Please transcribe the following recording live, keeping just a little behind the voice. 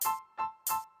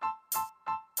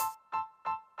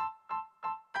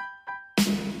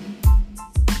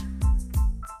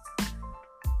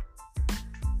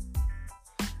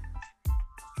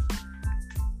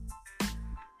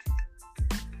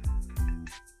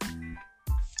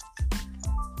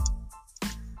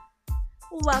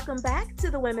Welcome back to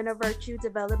the Women of Virtue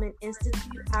Development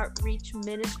Institute Outreach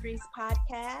Ministries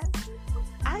podcast.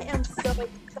 I am so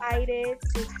excited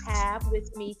to have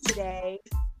with me today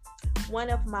one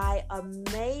of my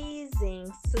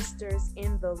amazing sisters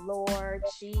in the Lord.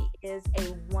 She is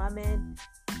a woman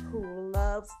who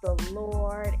loves the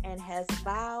Lord and has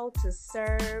vowed to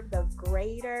serve the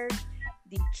greater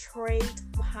Detroit,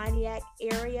 Pontiac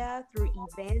area through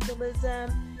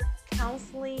evangelism,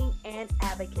 counseling, and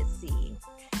advocacy.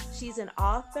 She's an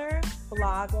author,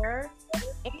 blogger,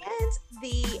 and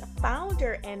the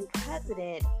founder and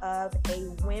president of a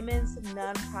women's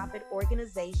nonprofit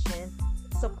organization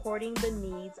supporting the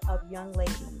needs of young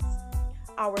ladies.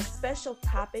 Our special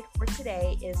topic for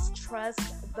today is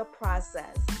trust the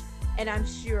process. And I'm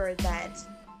sure that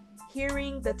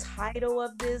hearing the title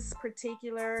of this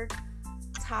particular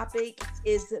topic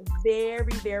is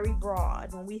very, very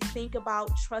broad. When we think about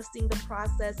trusting the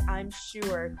process, I'm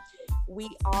sure we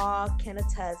all can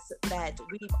attest that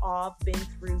we've all been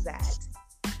through that.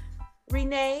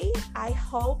 Renee, I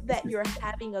hope that you're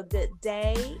having a good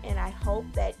day, and I hope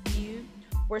that you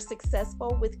were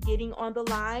successful with getting on the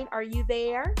line. Are you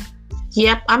there?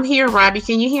 Yep, I'm here, Robbie.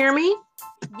 Can you hear me?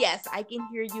 Yes, I can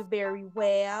hear you very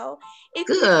well.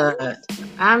 Good.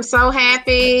 I'm so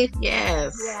happy.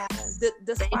 Yes. Yeah.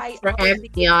 Despite Thanks for having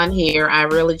me on here. I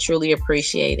really, truly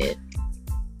appreciate it.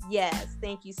 Yes,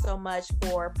 thank you so much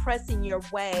for pressing your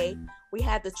way. We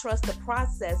had to trust the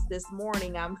process this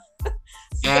morning. I'm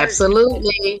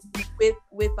absolutely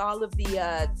with all of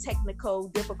the technical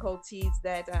difficulties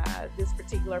that this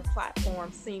particular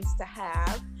platform seems to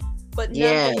have, but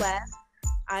nonetheless,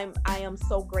 I am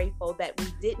so grateful that we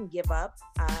didn't give up,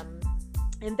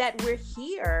 and that we're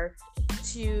here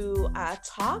to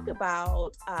talk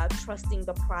about trusting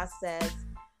the process.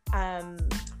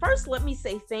 First, let me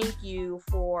say thank you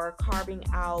for carving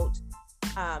out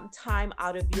time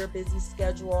out of your busy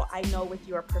schedule. I know with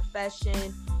your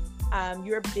profession,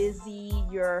 you're busy,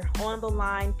 you're on the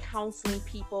line counseling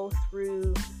people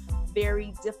through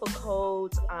very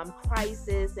difficult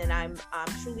crisis, and I'm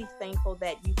truly thankful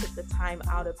that you took the time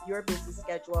out of your busy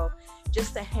schedule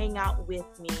just to hang out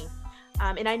with me.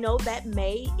 And I know that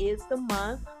May is the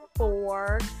month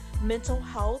for mental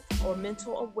health or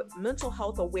mental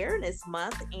health awareness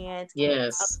month, and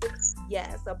a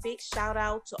big shout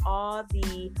out to all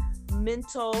the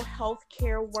mental health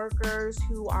care workers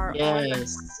who are on the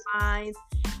lines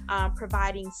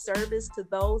providing service to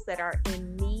those that are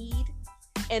in need.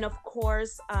 And of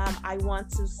course, I want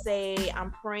to say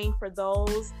I'm praying for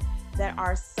those that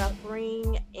are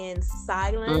suffering in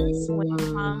silence when it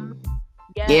comes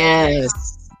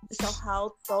mental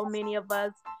health. So many of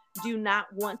us do not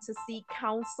want to seek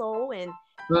counsel and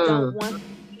don't want to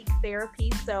seek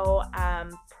therapy. So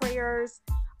prayers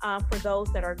for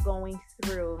those that are going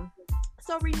through.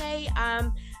 So Renee,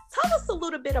 tell us a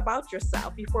little bit about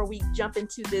yourself before we jump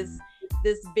into this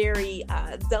very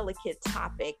delicate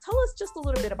topic. Tell us just a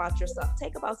little bit about yourself.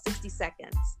 Take about 60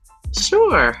 seconds.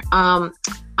 Sure.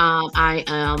 I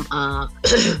am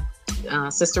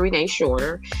Sister Renee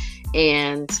Shorter,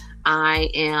 and I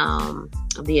am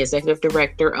the executive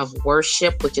director of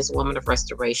Worship, which is Women of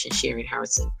Restoration, Sharing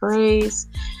Hearts and Praise.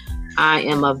 I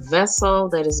am a vessel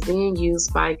that is being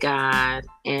used by God,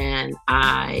 and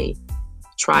I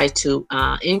try to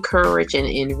encourage and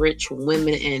enrich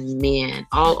women and men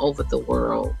all over the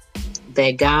world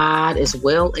that God is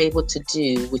well able to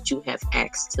do what you have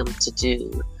asked him to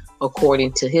do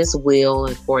according to his will,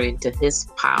 according to his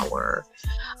power.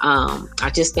 I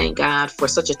just thank God for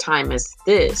such a time as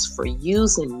this, for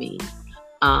using me.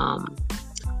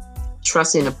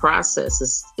 Trusting the process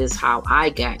is how I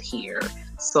got here.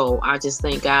 So I just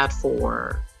thank God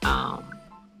for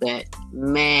that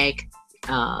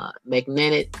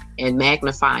magnetic and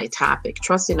magnified topic.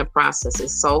 Trusting the process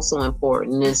is so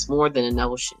important, and it's more than a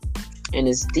notion, and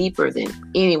it's deeper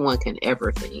than anyone can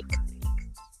ever think.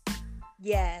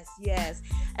 Yes.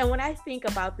 And when I think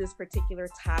about this particular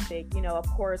topic, of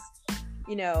course,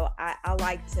 I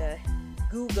like to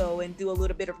Google and do a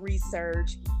little bit of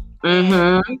research.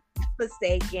 And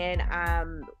mistaken,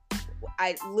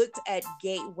 I looked at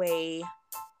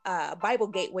Bible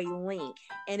Gateway link,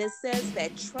 and it says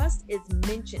that trust is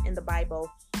mentioned in the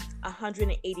Bible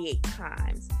 188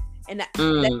 times. And that's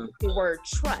the word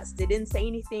trust. It didn't say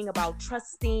anything about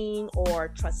trusting or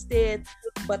trusted,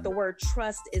 but the word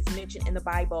trust is mentioned in the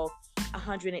Bible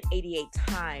 188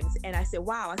 times. And I said,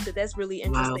 wow, that's really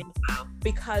interesting. Wow.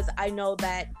 Because I know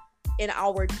that in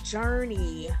our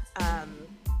journey,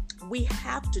 we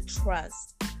have to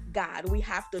trust God. We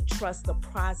have to trust the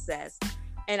process.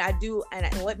 And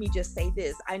let me just say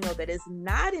this, I know that it's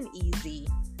not an easy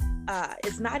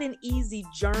it's not an easy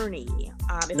journey.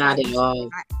 Not at all.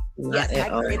 Yes, I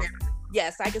can say that.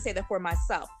 Yes, I can say that for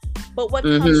myself. But what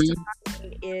Mm-hmm. comes to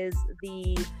mind is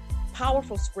the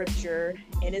powerful scripture,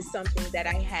 and it's something that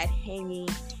I had hanging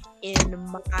in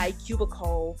my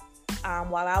cubicle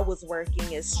while I was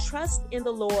working, is trust in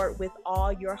the Lord with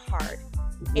all your heart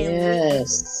and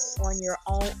Yes. lean on your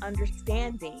own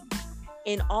understanding.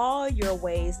 In all your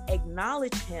ways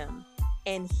acknowledge him,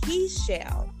 and he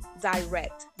shall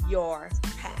direct your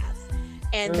paths.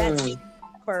 And that's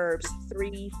Proverbs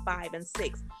 3, 5, and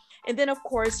 6. And then, of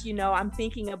course, I'm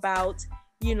thinking about,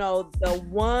 the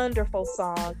wonderful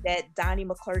song that Donnie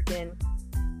McClurkin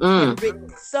had written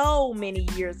so many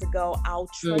years ago, I'll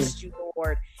Trust You,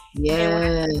 Lord.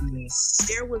 Yes. And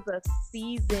there was a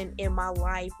season in my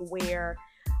life where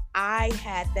I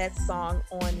had that song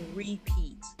on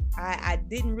repeat. I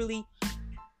didn't really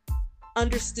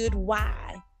understood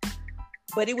why,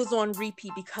 but it was on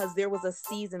repeat because there was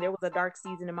a dark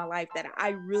season in my life that I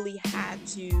really had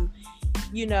to,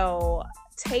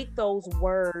 take those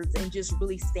words and just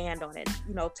really stand on it.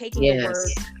 Taking the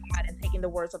words of God and taking the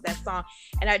words of that song.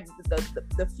 And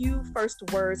the few first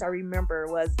words I remember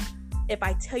was, if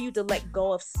I tell you to let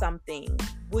go of something,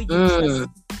 will you trust me?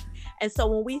 And so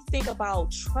when we think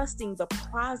about trusting the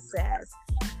process,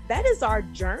 that is our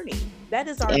journey. That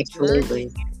is our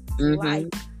journey in life.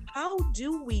 How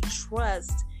do we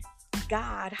trust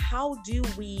God? How do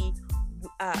we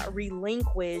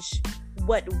relinquish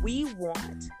what we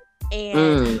want?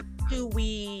 And do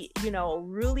we,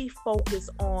 really focus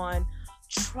on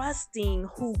trusting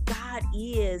who God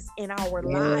is in our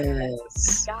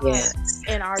lives, God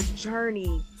in our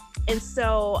journey? And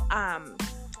so,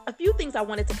 a few things I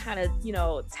wanted to kind of,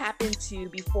 tap into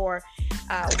before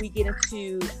we get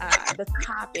into the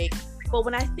topic. But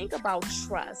when I think about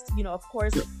trust, of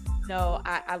course,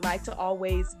 I like to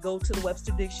always go to the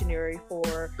Webster Dictionary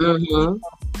for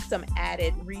some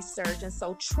added research. And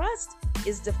so trust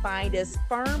is defined as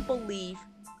firm belief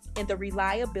in the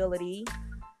reliability,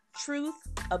 truth,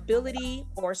 ability,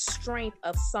 or strength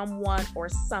of someone or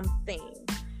something.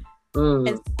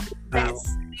 And that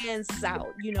stands out,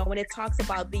 when it talks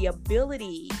about the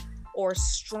ability or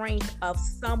strength of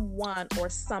someone or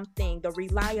something, the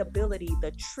reliability,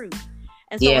 the truth.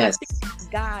 And so when I think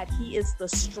of God, he is the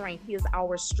strength. He is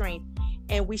our strength.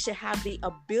 And we should have the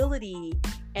ability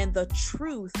and the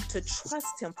truth to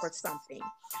trust him for something.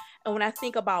 And when I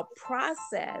think about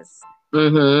process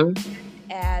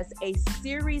as a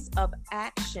series of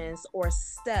actions or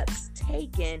steps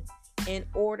taken in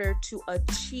order to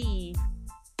achieve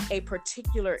a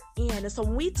particular end. And so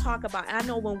when we talk about, I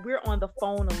know when we're on the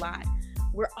phone a lot,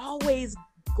 we're always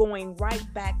going right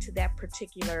back to that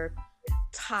particular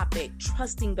topic,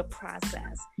 trusting the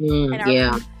process. And I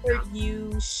remember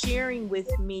you sharing with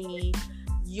me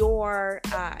your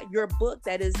book,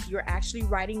 that is, you're actually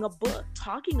writing a book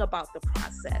talking about the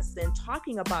process and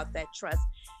talking about that trust.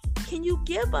 Can you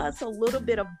give us a little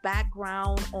bit of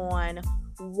background on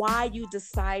why you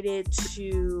decided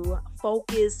to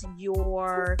focus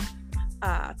your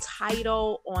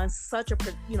title on such a,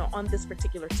 on this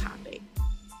particular topic?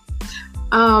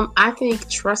 I think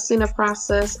trusting the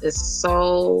process is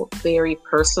so very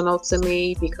personal to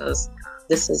me, because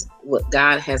this is what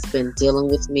God has been dealing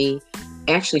with me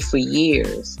actually for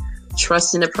years.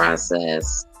 Trusting the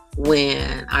process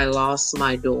when I lost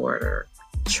my daughter,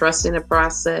 trusting the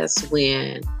process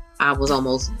when I was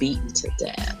almost beaten to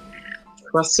death,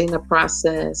 trusting the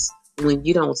process when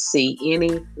you don't see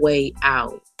any way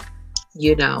out,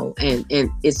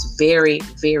 and it's very,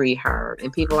 very hard.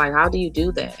 And people are like, how do you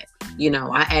do that?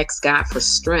 I ask God for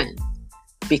strength,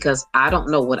 because I don't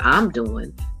know what I'm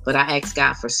doing, but I ask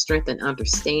God for strength and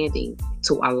understanding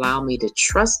to allow me to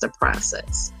trust the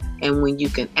process. And when you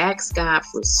can ask God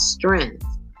for strength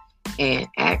and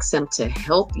ask him to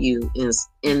help you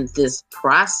in this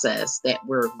process that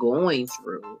we're going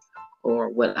through, or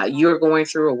what you're going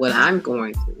through, or what I'm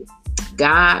going through,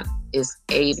 God is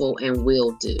able and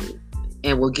will do,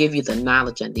 and will give you the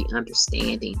knowledge and the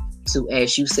understanding to,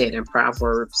 as you said in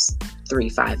Proverbs 3,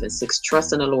 5, and 6,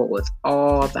 trust in the Lord with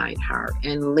all thine heart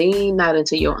and lean not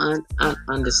into your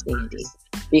understanding,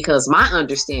 because my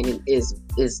understanding is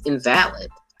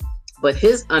invalid, but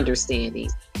his understanding,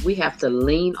 we have to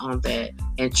lean on that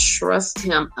and trust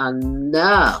him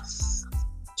enough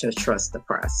to trust the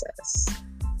process.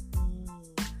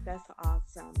 That's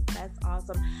awesome. That's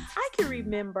awesome. I can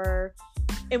remember,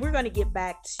 and we're going to get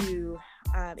back to,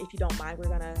 if you don't mind, we're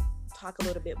going to talk a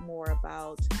little bit more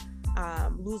about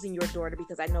losing your daughter,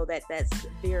 because I know that that's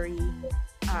very,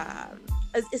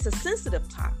 it's a sensitive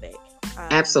topic.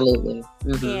 Absolutely.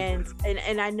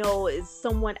 And I know it's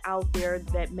someone out there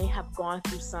that may have gone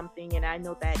through something, and I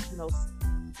know that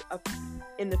uh,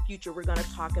 in the future we're going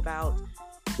to talk about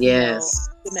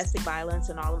domestic violence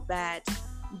and all of that.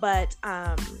 But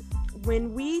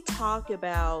when we talk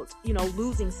about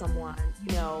losing someone,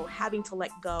 having to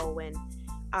let go and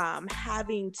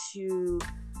having to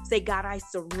say, God, I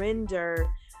surrender.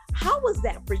 How was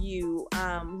that for you?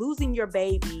 Losing your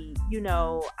baby,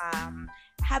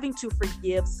 having to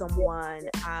forgive someone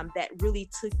that really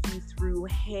took you through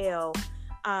hell.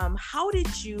 How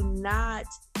did you not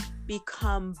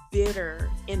become bitter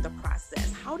in the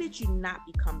process? How did you not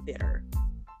become bitter?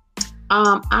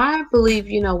 I believe,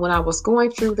 when I was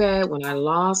going through that, when I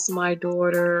lost my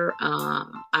daughter,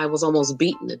 I was almost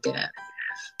beaten to death.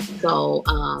 So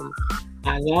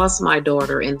I lost my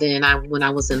daughter, and then when I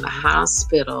was in the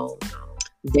hospital,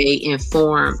 they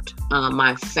informed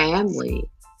my family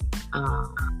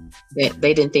that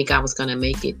they didn't think I was going to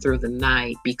make it through the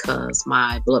night because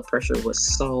my blood pressure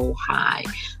was so high.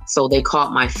 So they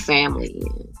called my family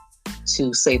in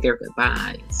to say their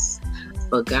goodbyes.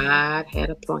 But God had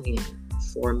a plan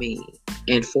for me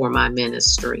and for my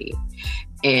ministry.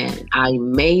 And I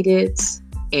made it,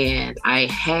 and I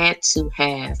had to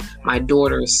have my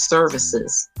daughter's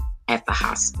services at the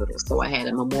hospital. So I had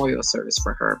a memorial service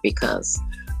for her because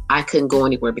I couldn't go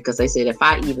anywhere, because they said if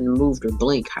I even moved or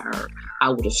blinked her, I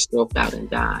would have stroked out and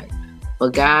died.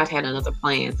 But God had another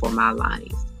plan for my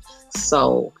life.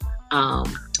 So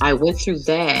I went through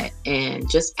that and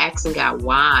just asking God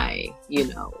why,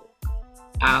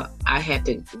 I had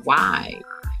to, why?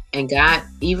 And God,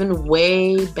 even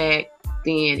way back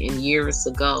then and years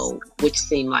ago, which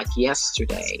seemed like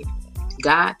yesterday,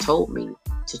 God told me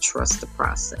to trust the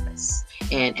process.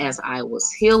 And as I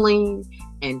was healing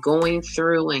and going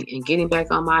through and getting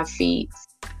back on my feet,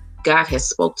 God has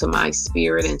spoke to my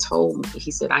spirit and told me,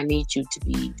 he said, I need you to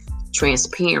be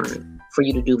transparent for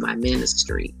you to do my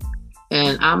ministry.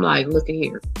 And I'm like, look at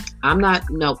here. I'm not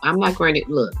going to,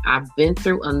 look, I've been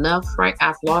through enough, right?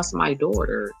 I've lost my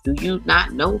daughter. Do you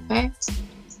not know that?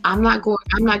 I'm not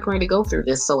going to go through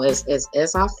this. So as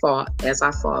I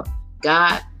fought,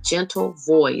 God, gentle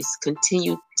voice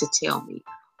continued to tell me,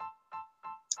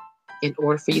 in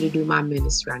order for you to do my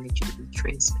ministry, I need you to be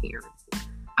transparent.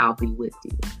 I'll be with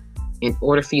you. In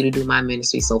order for you to do my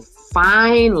ministry. So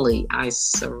finally, I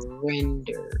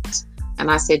surrendered. And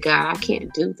I said, God, I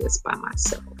can't do this by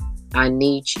myself. I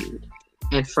need you.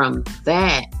 And from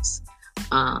that,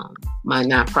 my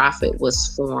nonprofit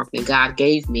was formed, and God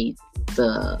gave me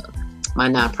my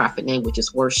nonprofit name, which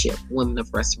is Worship, Women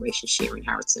of Restoration, Sharing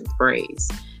Hearts and Praise.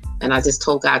 And I just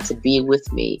told God to be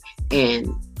with me.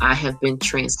 And I have been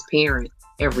transparent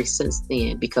ever since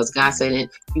then, because God said,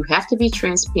 you have to be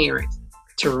transparent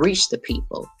to reach the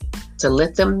people, to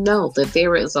let them know that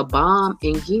there is a balm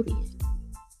in Gideon.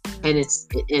 And it's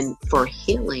for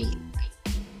healing,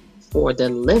 for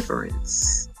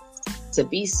deliverance, to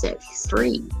be set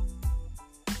free.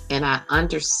 And I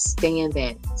understand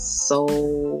that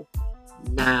so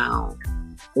now.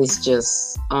 It's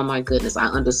just, oh my goodness, I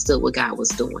understood what God was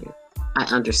doing. I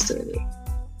understood it.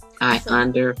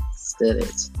 Understood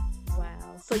it.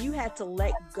 Wow. So you had to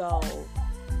let go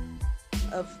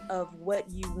of what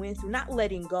you went through. Not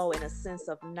letting go in a sense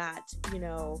of not,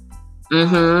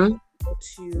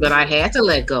 But I had to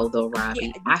let go though, Robbie.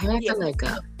 Yeah, I had to let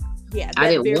go. Yeah. I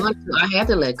didn't want to. I had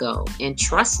to let go and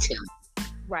trust him.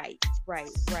 Right.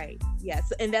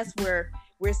 Yes. And that's where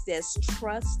it says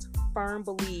trust, firm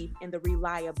belief in the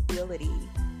reliability.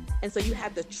 And so you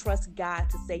have to trust God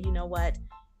to say, you know what,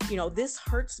 this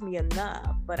hurts me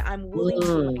enough, but I'm willing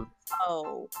to let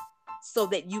go so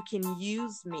that you can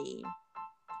use me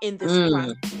in this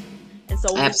process. And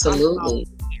so absolutely.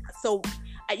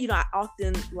 I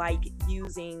often like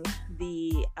using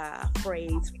the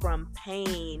phrase from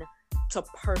pain to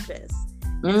purpose.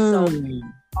 And so I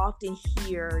often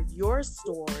hear your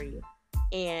story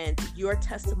and your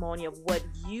testimony of what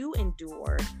you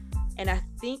endured. And I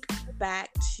think back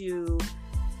to,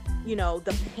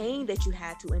 the pain that you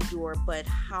had to endure, but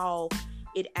how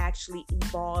it actually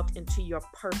evolved into your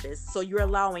purpose. So you're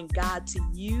allowing God to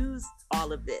use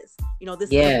all of this, this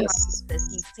process that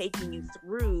he's taking you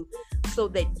through so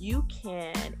that you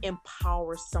can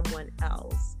empower someone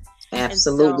else.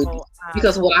 Absolutely. So,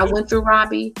 because what I went through,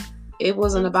 Robbie, it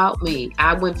wasn't about me.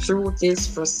 I went through this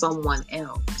for someone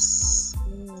else.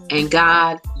 And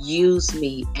God used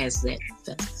me as that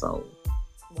vessel.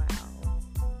 Wow.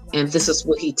 And this is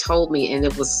what he told me. And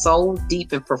it was so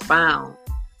deep and profound.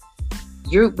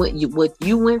 What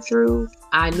you went through,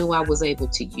 I knew I was able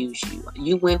to use you.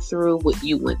 You went through what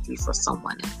you went through for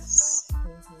someone else.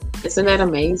 Isn't that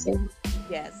amazing?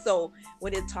 Yes. So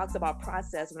when it talks about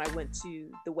process, when I went to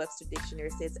the Webster Dictionary,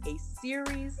 it says a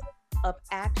series of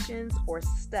actions or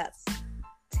steps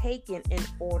taken in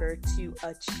order to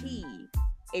achieve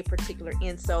a particular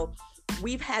end. So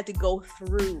we've had to go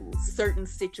through certain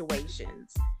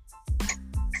situations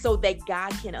so that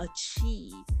God can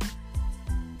achieve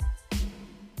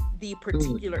the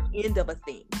particular end of a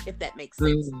thing, if that makes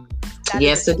sense.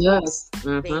 Yes, it does.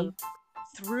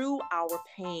 Through our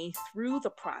pain, through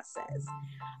the process.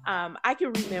 I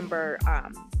can remember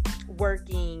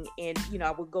working and,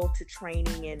 I would go to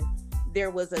training, and there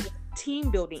was a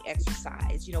team building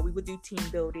exercise. We would do team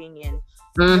building, and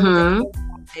there was a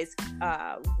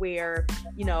exercise where,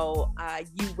 you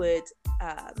would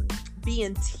be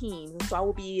in teams. So I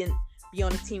would be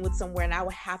on a team with somewhere, and I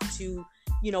would have to,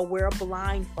 wear a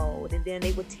blindfold. And then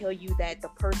they would tell you that the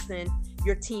person,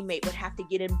 your teammate, would have to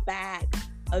get in back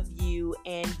of you,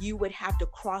 and you would have to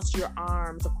cross your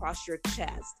arms across your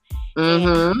chest.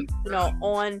 And,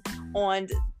 on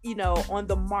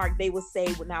the mark, they would say,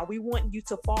 well, now we want you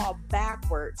to fall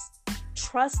backwards,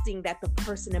 trusting that the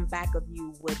person in back of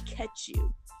you would catch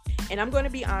you. And I'm going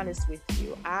to be honest with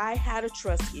you, I had a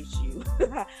trust issue.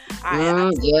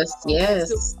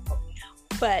 Yes.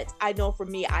 But I know for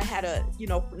me, I had a,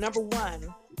 number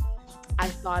one, I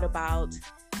thought about,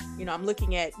 I'm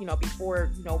looking at, before,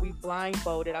 we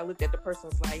blindfolded, I looked at the person,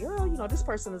 was like, oh, this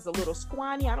person is a little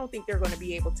scrawny. I don't think they're going to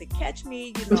be able to catch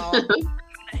me, kind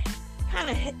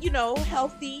of,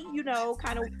 healthy,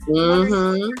 kind of,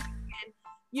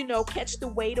 catch the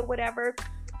weight or whatever.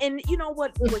 And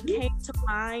what came to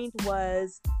mind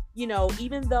was,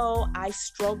 even though I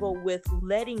struggle with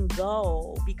letting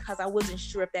go because I wasn't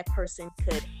sure if that person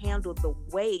could handle the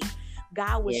weight,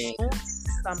 God was showing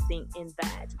something in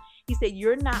that. He said,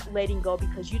 you're not letting go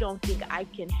because you don't think I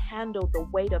can handle the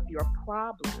weight of your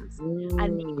problems. I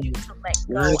need you to let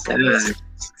go. I need you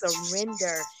to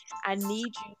surrender. I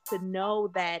need you to know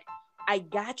that I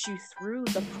got you through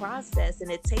the process.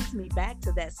 And it takes me back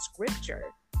to that scripture.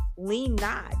 Lean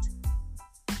not.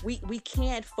 We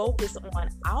can't focus on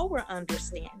our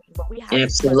understanding, but we have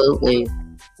absolutely.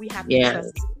 We have to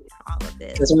trust all of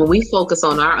this. Because when we focus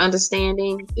on our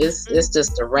understanding, it's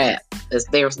just a wrap.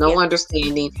 There's no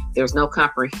understanding, there's no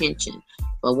comprehension.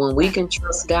 But when we can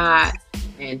trust God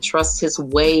and trust His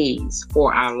ways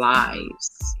for our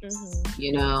lives,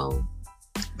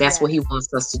 that's what He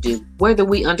wants us to do, whether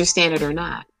we understand it or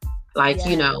not. Like,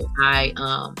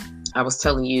 I was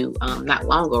telling you not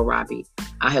long ago, Robbie,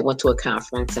 I had went to a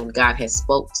conference and God had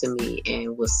spoke to me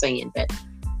and was saying that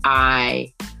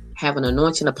I have an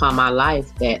anointing upon my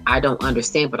life that I don't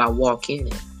understand, but I walk in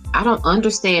it. I don't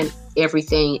understand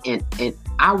everything, and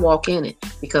I walk in it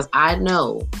because I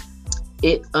know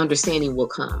understanding will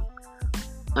come.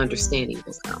 Understanding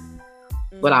will come.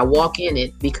 But I walk in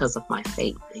it because of my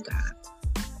faith in God.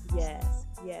 Yes.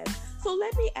 So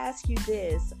let me ask you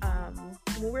this.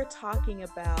 When we're talking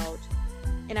about,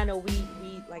 and I know we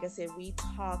like I said, we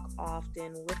talk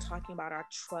often, we're talking about our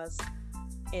trust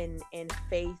and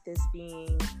faith is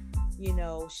being,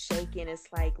 shaken. It's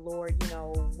like, Lord,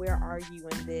 where are you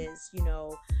in this?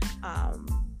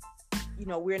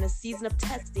 We're in a season of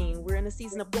testing. We're in a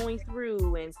season of going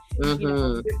through, and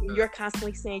you're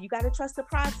constantly saying, you got to trust the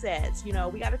process. We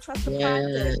got to trust the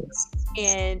process.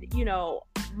 And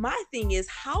my thing is,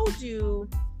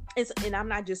 and I'm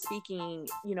not just speaking,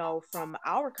 from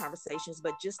our conversations,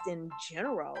 but just in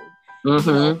general,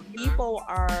 people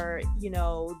are,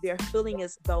 they're feeling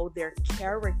as though their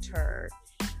character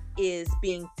is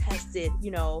being tested.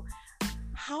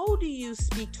 How do you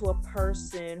speak to a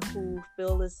person who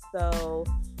feel as though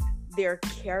their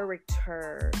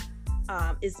character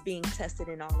is being tested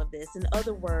in all of this? In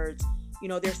other words,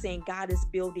 they're saying God is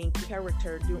building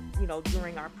character,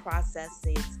 during our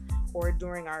processes or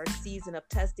during our season of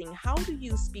testing. How do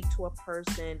you speak to a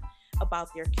person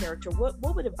about their character?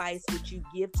 What advice would you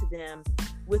give to them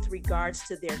with regards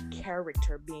to their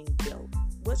character being built?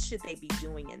 What should they be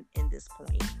doing in this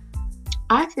point?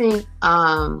 I think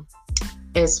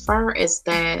as far as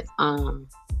that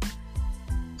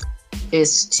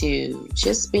is to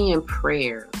just be in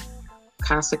prayer,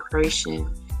 consecration,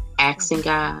 asking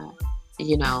God,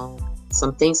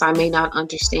 some things I may not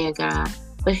understand, God,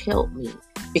 but help me.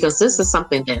 Because this is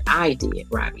something that I did,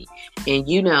 Robbie. And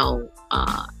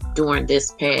during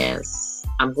this past,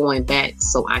 I'm going back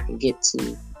so I can get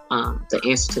to the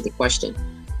answer to the question.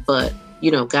 But,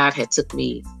 God had took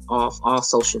me off all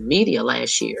social media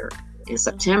last year in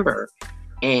September.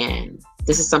 And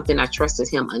this is something I trusted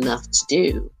Him enough to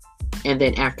do. And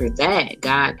then after that,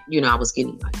 God, I was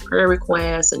getting like prayer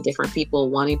requests and different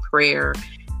people wanting prayer.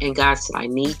 And God said, I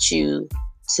need you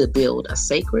to build a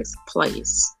sacred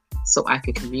place so I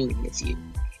could commune with you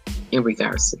in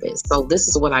regards to this. So this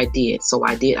is what I did.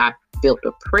 I built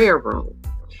a prayer room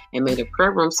and made a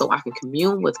prayer room so I could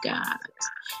commune with God,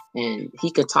 and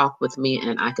he could talk with me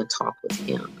and I could talk with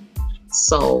him.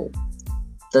 So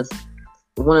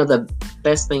one of the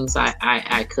best things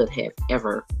I could have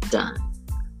ever done.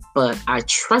 But I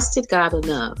trusted God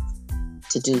enough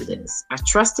to do this. I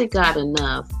trusted God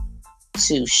enough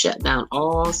to shut down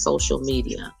all social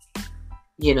media,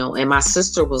 and my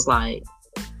sister was like,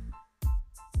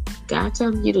 God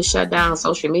telling you to shut down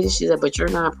social media? She said, but your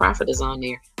nonprofit is on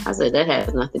there. I said, that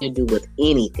has nothing to do with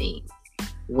anything.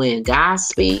 When God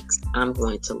speaks, I'm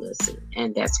going to listen.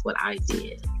 And that's what I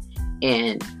did.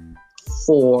 And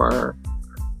for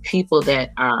people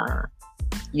that are,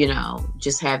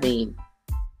 just having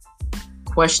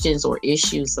questions or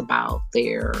issues about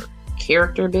their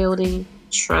character building,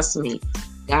 trust me,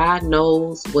 God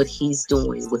knows what he's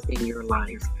doing within your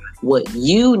life. What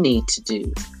you need to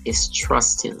do is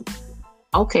trust him.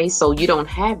 Okay, so you don't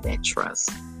have that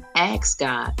trust. Ask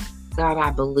God,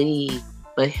 I believe,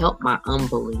 but help my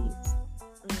unbelief.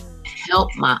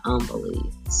 Help my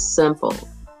unbelief. Simple.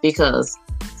 Because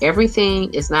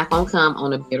everything is not going to come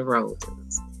on a bed of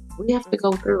roses. We have to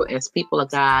go through as people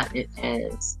of God and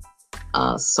as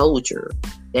a soldier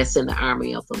that's in the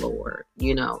army of the Lord.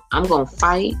 I'm going to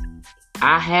fight.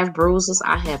 I have bruises.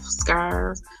 I have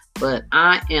scars. But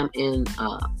I am in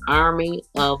an army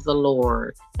of the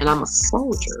Lord, and I'm a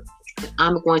soldier.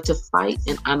 I'm going to fight,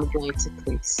 and I'm going to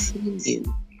continue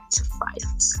to fight.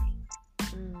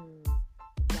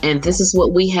 And this is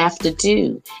what we have to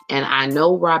do. And I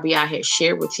know, Robbie, I had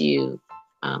shared with you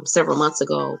several months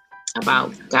ago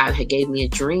about God had gave me a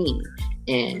dream,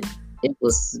 and it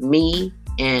was me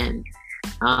and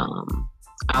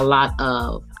a lot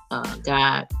of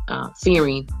God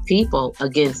fearing people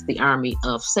against the army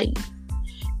of Satan.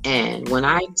 And when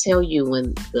I tell you,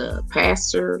 when the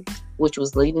pastor, which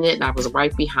was leading it, and I was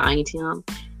right behind him,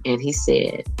 and he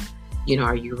said,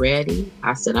 are you ready?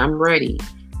 I said, I'm ready.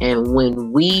 And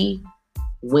when we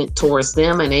went towards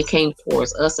them and they came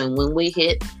towards us, and when we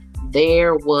hit,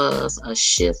 there was a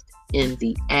shift in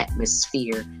the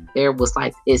atmosphere. There was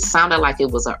it sounded like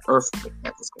it was an earthquake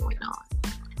that was going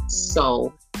on.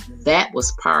 So that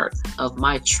was part of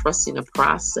my trusting the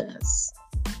process.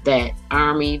 That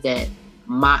army, that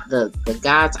the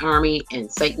God's army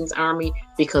and Satan's army,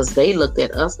 because they looked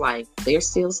at us like, they're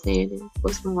still standing.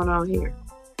 What's going on here?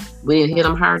 We didn't hit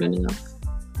them hard enough.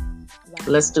 Wow.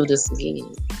 Let's do this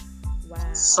again.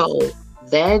 Wow. So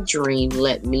that dream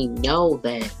let me know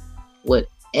that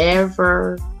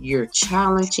whatever you're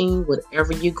challenging,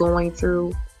 whatever you're going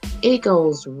through, it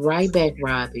goes right back,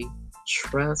 Robbie.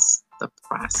 Trust the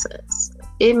process.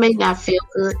 It may not feel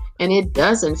good, and it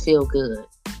doesn't feel good.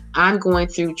 I'm going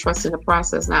through trusting the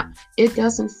process now. It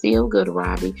doesn't feel good,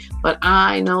 Robbie, but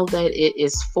I know that it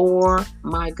is for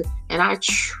my good, and I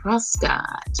trust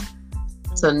God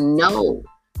to know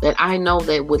that I know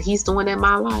that what he's doing in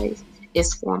my life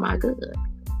is for my good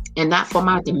and not for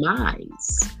my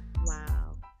demise.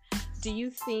 Wow. Do you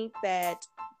think that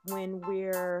when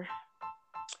we're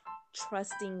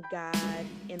trusting God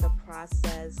in the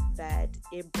process, that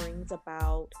it brings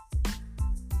about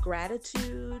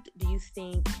gratitude? Do you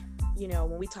think,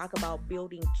 when we talk about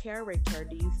building character,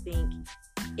 do you think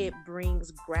it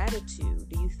brings gratitude?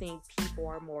 Do you think people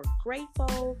are more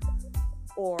grateful,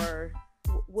 or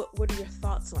what are your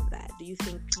thoughts on that? Do you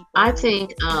think people... I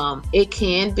think it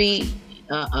can be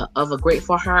of a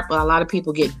grateful heart, but a lot of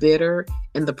people get bitter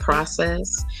in the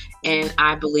process. And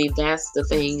I believe that's the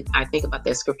thing. I think about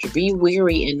that scripture, be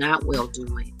weary and not well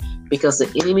doing, because the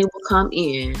enemy will come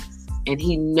in and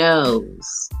he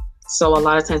knows. So a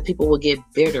lot of times people will get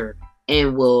bitter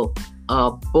and will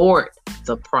abort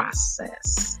the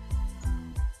process.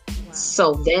 Wow.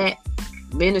 So that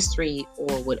ministry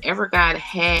or whatever God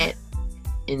had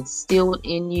instilled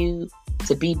in you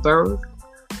to be birthed,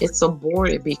 it's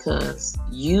aborted because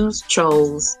you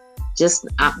chose, just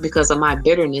because of my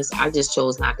bitterness, I just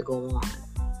chose not to go on.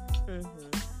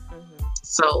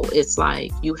 So it's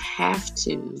like you have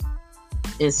to,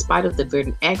 in spite of the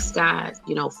bitterness, ask God,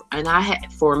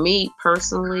 and for me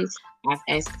personally, I've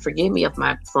asked, forgive me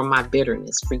for my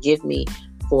bitterness. Forgive me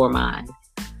for my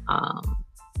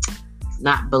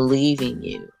not believing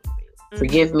you.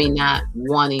 Forgive me not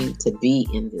wanting to be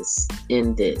in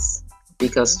this,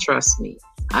 because trust me,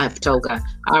 I've told God,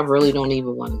 I really don't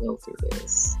even want to go through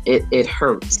this. It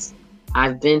hurts.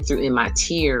 I've been through, in my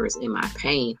tears, in my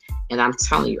pain, and I'm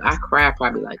telling you, I cry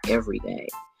probably like every day.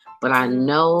 But I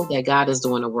know that God is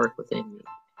doing a work within me.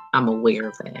 I'm aware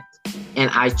of that. And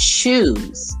I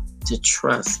choose to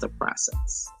trust the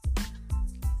process.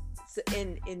 So,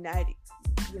 and I,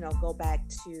 go back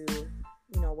to,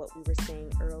 what we were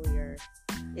saying earlier,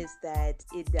 is that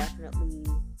it definitely,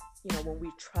 when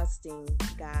we're trusting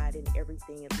God in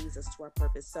everything, it leads us to our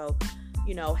purpose. So,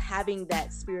 having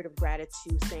that spirit of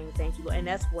gratitude, saying thank you, and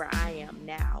that's where I am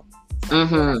now. So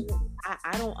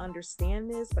I don't understand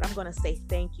this, but I'm going to say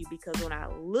thank you, because when I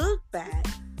look back,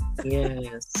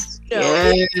 yes,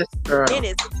 yes, girl. And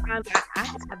it's sometimes I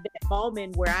have that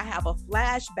moment where I have a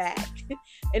flashback,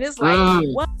 and it's like,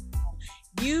 what?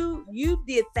 You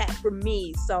did that for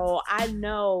me, so I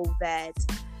know that,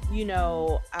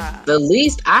 the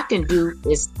least I can do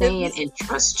is stand and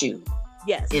trust you.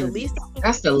 Yes, the least.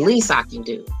 That's the least I can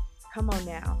do. Come on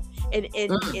now, and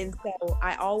so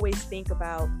I always think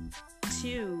about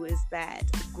too is that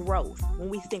growth. When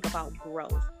we think about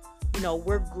growth,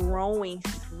 we're growing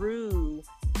through,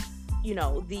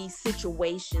 these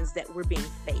situations that we're being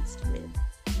faced with.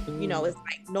 It's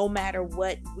like no matter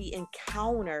what we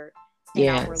encounter in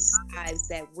our lives,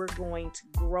 that we're going to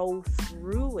grow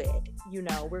through it.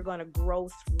 We're going to grow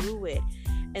through it.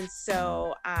 And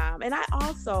so, and I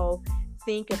also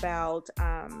think about,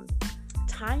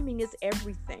 timing is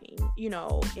everything,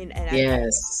 and I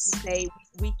say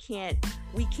we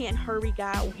can't hurry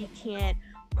God. We can't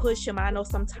push him. I know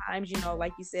sometimes,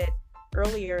 like you said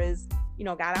earlier, is,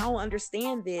 God, I don't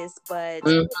understand this, but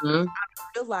I'm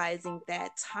realizing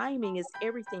that timing is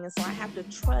everything. And so I have to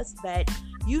trust that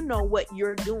you know what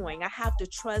you're doing. I have to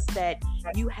trust that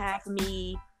you have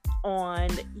me on,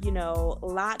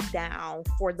 lockdown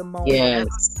for the moment.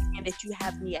 And that you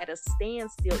have me at a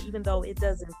standstill, even though it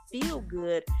doesn't feel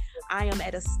good. I am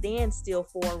at a standstill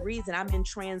for a reason. I'm in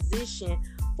transition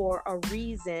for a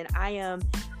reason. I am,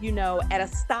 at a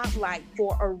stoplight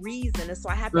for a reason. And so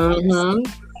I have to understand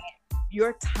that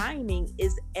your timing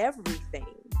is everything.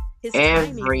 His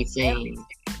timing is everything.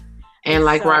 And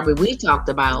like, Robert, we talked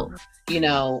about,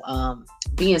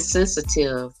 being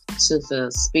sensitive to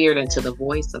the spirit and to the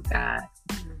voice of God.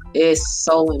 Is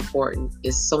so important.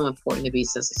 It's so important to be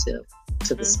sensitive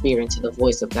to the spirit and to the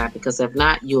voice of God, because if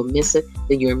not, you'll miss it.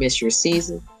 Then you'll miss your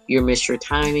season, you'll miss your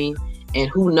timing, and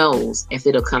who knows if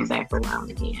it'll come back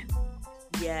around again.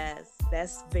 Yes,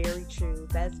 that's very true.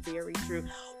 That's very true.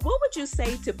 What would you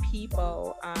say to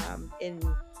people in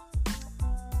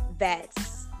that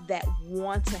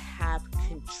want to have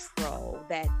control,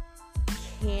 that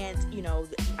can't,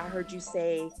 I heard you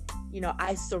say,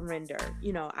 I surrender,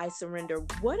 I surrender.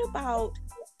 What about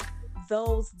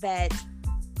those that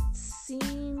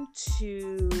seem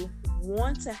to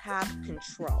want to have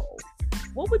control?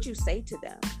 What would you say to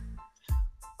them?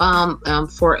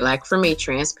 For me,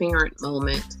 transparent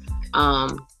moment.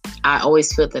 I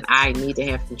always feel that I need to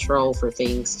have control for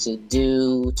things to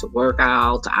do, to work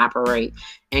out, to operate.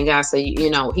 And God said,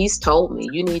 he's told me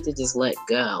you need to just let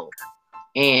go.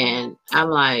 And I'm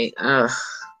like, ugh,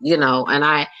 and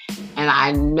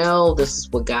I know this is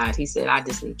what God, he said, I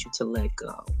just need you to let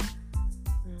go.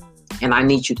 And I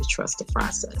need you to trust the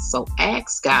process. So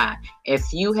ask God if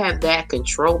you have that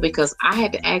control, because I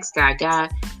had to ask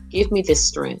God, give me the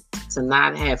strength to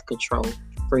not have control,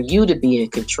 for you to be in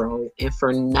control, and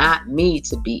for not me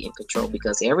to be in control.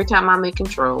 Because every time I'm in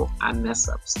control, I mess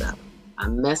up stuff.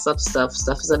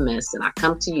 Stuff is a mess. And I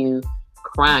come to you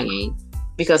crying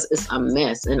because it's a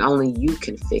mess and only you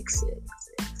can fix it.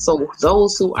 So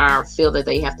those who feel that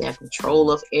they have to have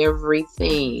control of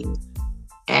everything,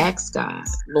 ask God,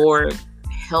 Lord,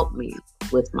 help me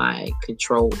with my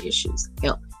control issues.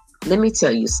 Help. Let me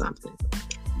tell you something.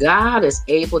 God is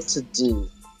able to do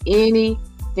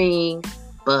anything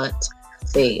but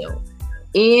fail.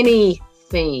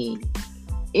 Anything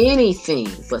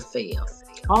but fail.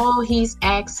 All he's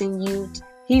asking you,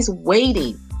 he's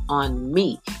waiting on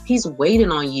me. He's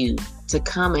waiting on you to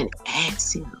come and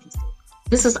ask him.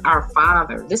 This is our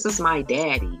Father. This is my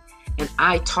daddy. And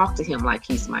I talk to him like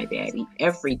he's my daddy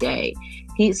every day.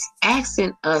 He's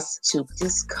asking us to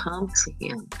just come to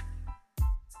him.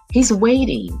 He's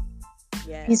waiting.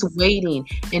 Yes. He's waiting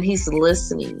and he's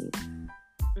listening.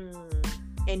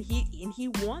 And he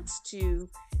wants to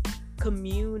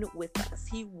commune with us.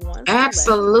 He wants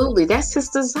absolutely. That's his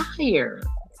desire.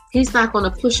 He's not going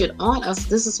to push it on us.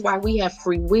 This is why we have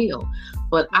free will.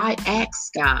 But I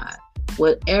ask God,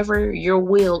 whatever your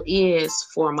will is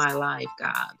for my life,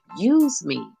 God, use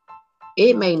me.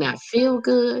 It may not feel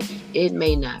good. It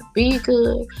may not be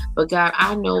good. But God,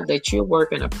 I know that you're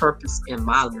working a purpose in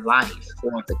my life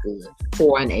for the good,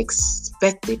 for an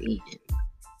expected end.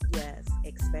 Yes,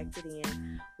 expected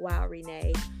end. Wow,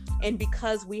 Renee. And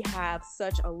because we have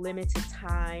such a limited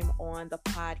time on the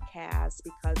podcast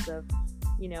because of,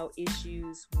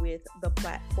 issues with the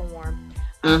platform.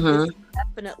 This Mm-hmm. is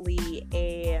definitely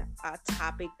a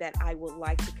topic that I would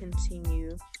like to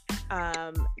continue.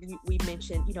 We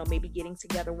mentioned, maybe getting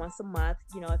together once a month,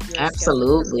 if your schedule permits.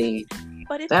 Absolutely.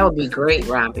 But if That you would be could, great,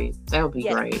 Robbie. That would be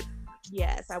yes, great.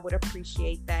 yes, I would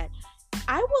appreciate that.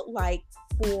 I would like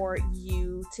for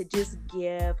you to just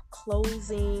give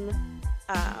closing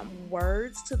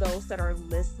words to those that are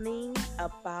listening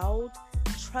about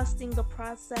trusting the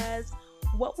process.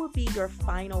 What would be your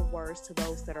final words to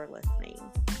those that are listening?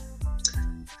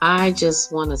 I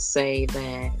just want to say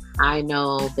that I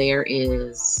know there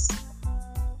is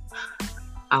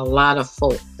a lot of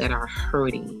folk that are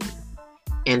hurting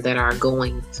and that are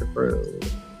going through.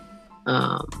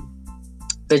 Um,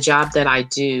 the job that I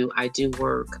do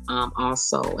work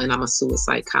also, and I'm a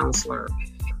suicide counselor,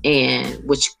 and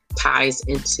which ties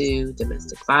into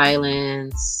domestic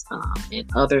violence and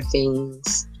other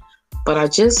things. But I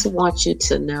just want you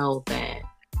to know that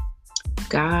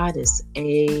God is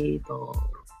able.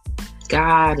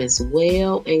 God is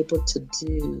well able to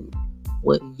do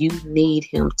what you need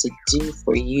Him to do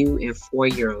for you and for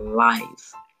your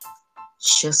life.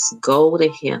 Just go to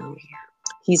Him.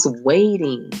 He's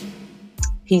waiting.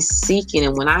 He's seeking.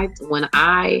 And when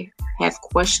I have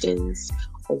questions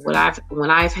or when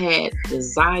I've had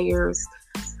desires,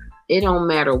 it don't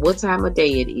matter what time of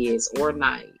day it is or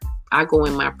night. I go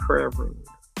in my prayer room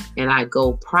and I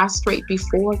go prostrate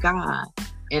before God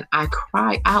and I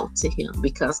cry out to Him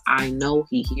because I know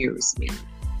He hears me.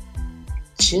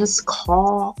 Just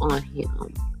call on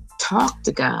Him. Talk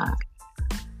to God.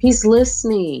 He's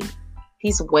listening.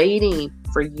 He's waiting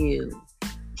for you.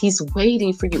 He's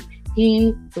waiting for you.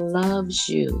 He loves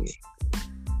you.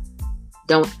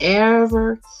 Don't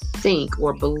ever think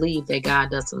or believe that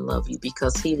God doesn't love you,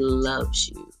 because He loves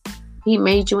you. He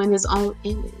made you in His own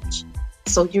image.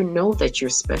 So you know that you're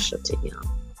special to Him.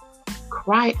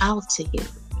 Cry out to Him.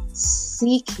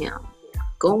 Seek Him.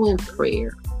 Go in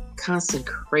prayer,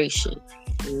 consecration.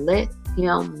 Let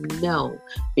Him know.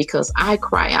 Because I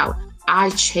cry out, I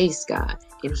chase God,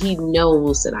 and He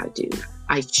knows that I do.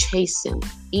 I chase Him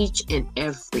each and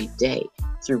every day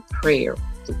through prayer,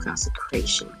 through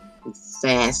consecration, through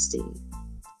fasting.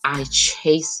 I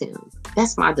chase Him.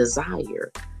 That's my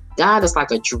desire. God is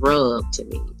like a drug to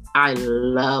me. I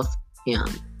love Him.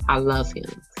 I love Him.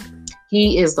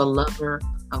 He is the lover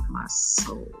of my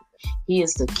soul. He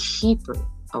is the keeper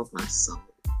of my soul.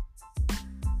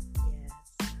 Yes,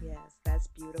 yes, that's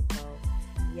beautiful.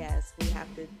 Yes, we have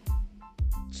to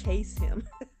chase Him.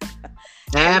 Chase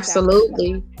after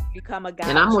Absolutely. Him. Become a And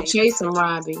God I'm going to chaser. chase Him,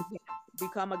 Robbie.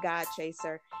 Become a God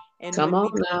chaser. And Come when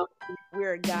on now.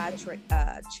 we're a God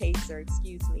chaser,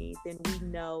 excuse me, then we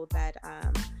know that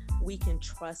we can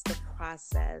trust the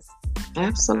process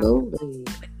Absolutely.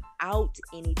 without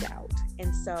any doubt.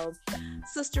 And so,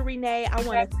 Sister Renee, I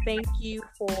want to thank you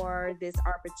for this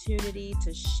opportunity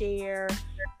to share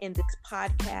in this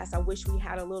podcast. I wish we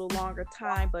had a little longer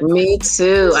time, but Me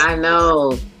too. I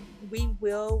know. we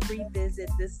will revisit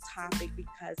this topic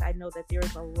because I know that there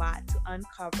is a lot to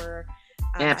uncover.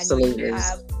 I know you Absolutely.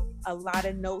 have a lot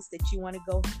of notes that you want to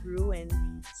go through,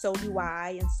 and so do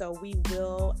I. And so we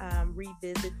will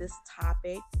revisit this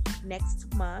topic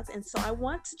next month. And so I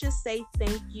want to just say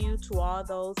thank you to all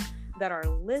those that are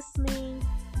listening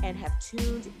and have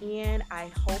tuned in.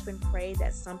 I hope and pray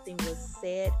that something was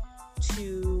said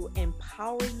to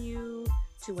empower you,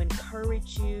 to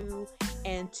encourage you,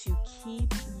 and to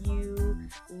keep you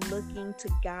looking to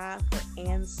God for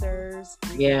answers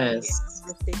regarding Yes.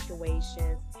 your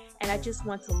situations. And I just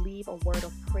want to leave a word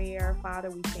of prayer. Father,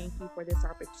 we thank you for this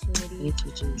opportunity. Thank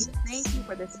you, Jesus. Thank you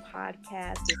for this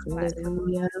podcast, this platform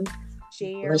Hallelujah. to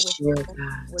share Bless with you, those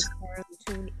God. with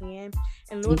who tune in.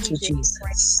 And Lord, Thank we you, just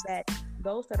pray Jesus. that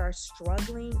those that are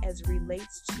struggling as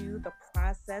relates to the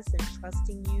process and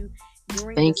trusting you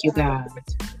during Thank this you, time, God.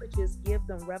 would just give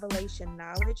them revelation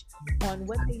knowledge on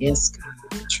what they Yes, need God.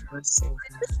 to do, Trust, oh to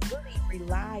God. just really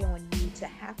rely on you, to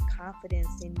have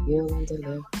confidence in you. Heal and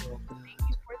deliver, oh God. Thank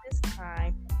you for this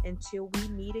time. Until we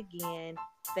meet again,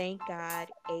 thank God.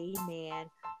 Amen.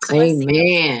 Blessings.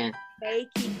 Amen. May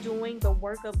keep doing the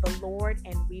work of the Lord,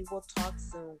 and we will talk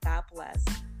soon. God bless.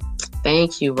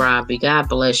 Thank you, Robbie. God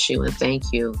bless you, and thank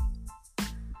you.